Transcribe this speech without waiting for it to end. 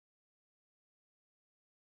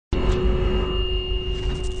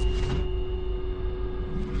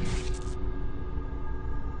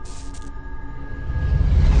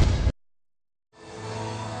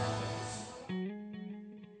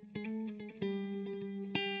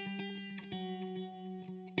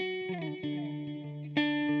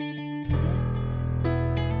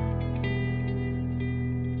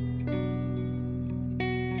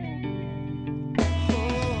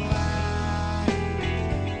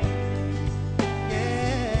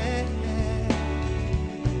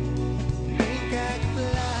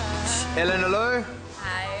Ellen, hello.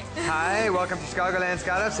 Hi. Hi, welcome to Chicagoland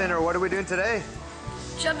Skydiving Center. What are we doing today?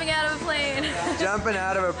 Jumping out of a plane. Jumping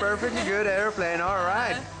out of a perfectly good airplane. All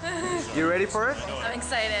right. You ready for it? I'm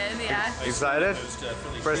excited, yeah. Excited?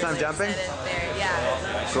 First time Really jumping? excited, very,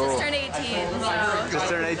 yeah. Cool. Just turned 18, so. Just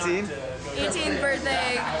turned 18? 18th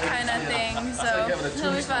birthday kind of thing, so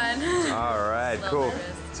it'll be fun. All right, cool.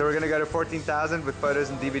 Nervous. So we're gonna go to 14,000 with photos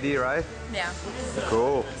and DVD, right? Yeah.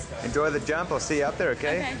 Cool. Enjoy the jump. I'll see you up there,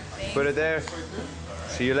 okay? Okay, thanks. Put it there.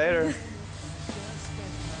 See you later.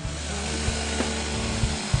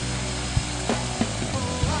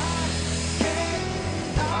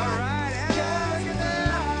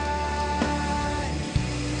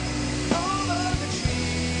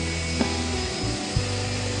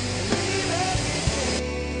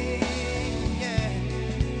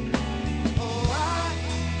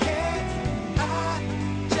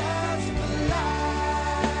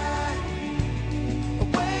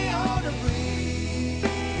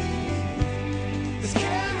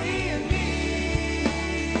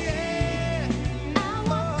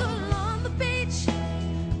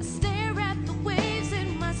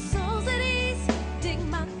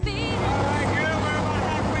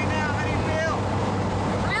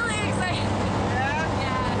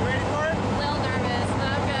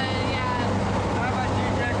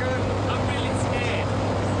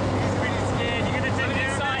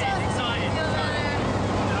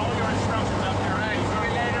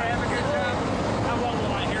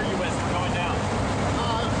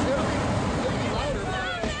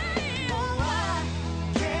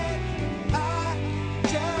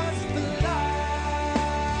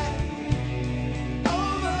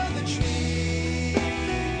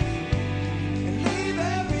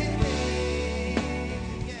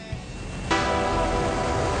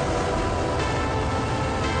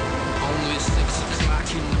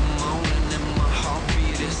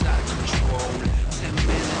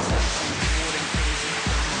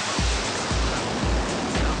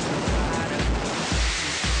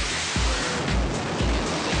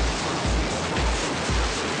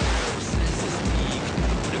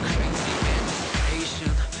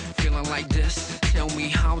 Like this, tell me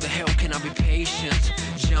how the hell can I be patient?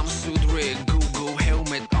 Jumpsuit rig, Google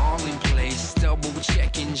helmet, all in place. Double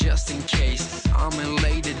checking just in case. I'm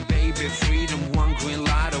elated, baby, freedom, one green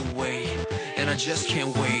light away, and I just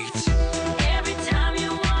can't wait. Every time you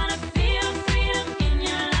wanna feel freedom in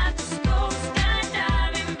your life, just go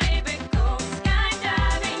skydiving, baby, go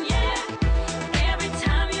skydiving, yeah. Every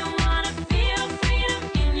time you wanna feel freedom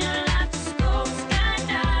in your life, just go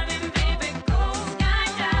skydiving, baby, go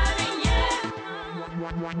skydiving, yeah.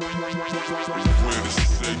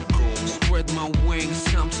 Spread my wings,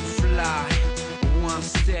 time to fly. One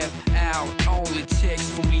step out, all it takes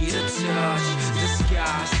for me to touch the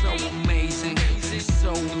sky. So amazing,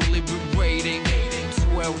 so liberating.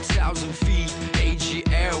 12,000 feet,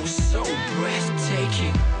 AGL, so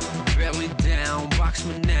breathtaking. Belly down, box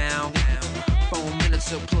me now. 4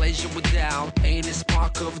 minutes of pleasure without any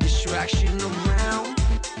spark of distraction around.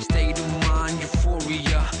 State of mind,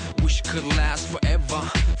 euphoria, wish could last forever.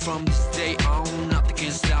 From this day on, nothing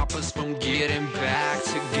can stop us from getting back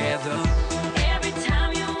together. Every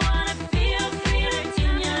time you wanna feel freedom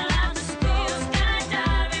in your life, just go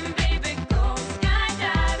skydiving, baby, go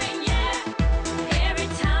skydiving, yeah. Every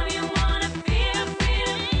time you wanna feel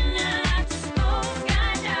freedom in your life, just go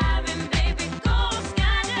skydiving, baby, go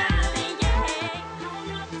skydiving, yeah.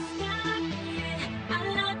 I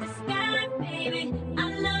love the sky, baby. I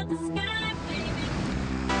love the sky, baby.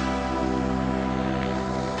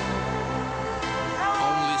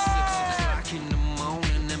 Only 6 o'clock in the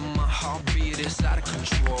morning and my heartbeat is out of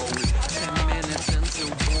control. 10 minutes until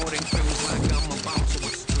boarding, feels like I'm about to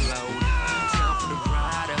explode. Time for the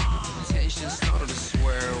ride up, tension started to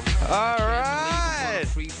swirl. All right.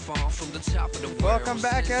 Free fall from the top of the world. Welcome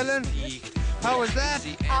back, Ellen. How was that?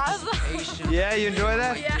 Awesome. Yeah, you enjoy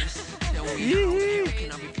that? Yeah. Yee-hee.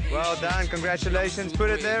 Well done. Congratulations. Put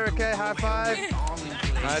it there, okay? High five.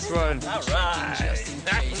 Nice one. All right.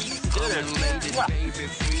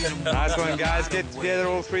 Nice one, guys. Get together,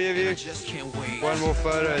 all three of you. One more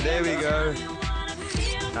photo. There we go.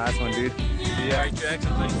 Nice one, dude. All right,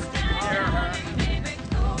 Jackson, thanks. Baby,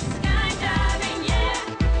 go skydiving,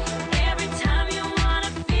 yeah. Every time you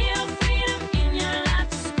wanna feel freedom in your life,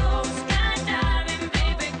 just go skydiving,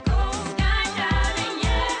 baby, go skydiving,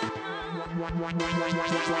 yeah.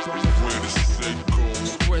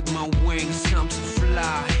 Spread my wings, time to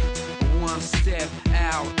fly. One step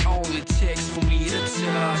out, all it takes for me to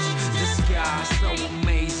touch the sky. So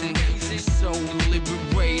amazing, so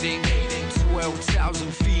liberating.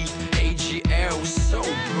 12,000 feet, AGL, so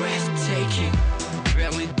breathtaking.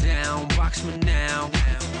 Belly down, shocks me now.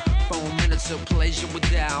 4 minutes of pleasure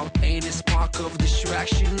without any spark of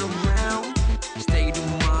distraction around. State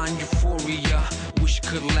of mind, euphoria, wish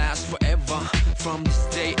could last forever. From this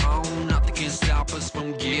day on, nothing can stop us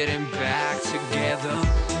from getting back.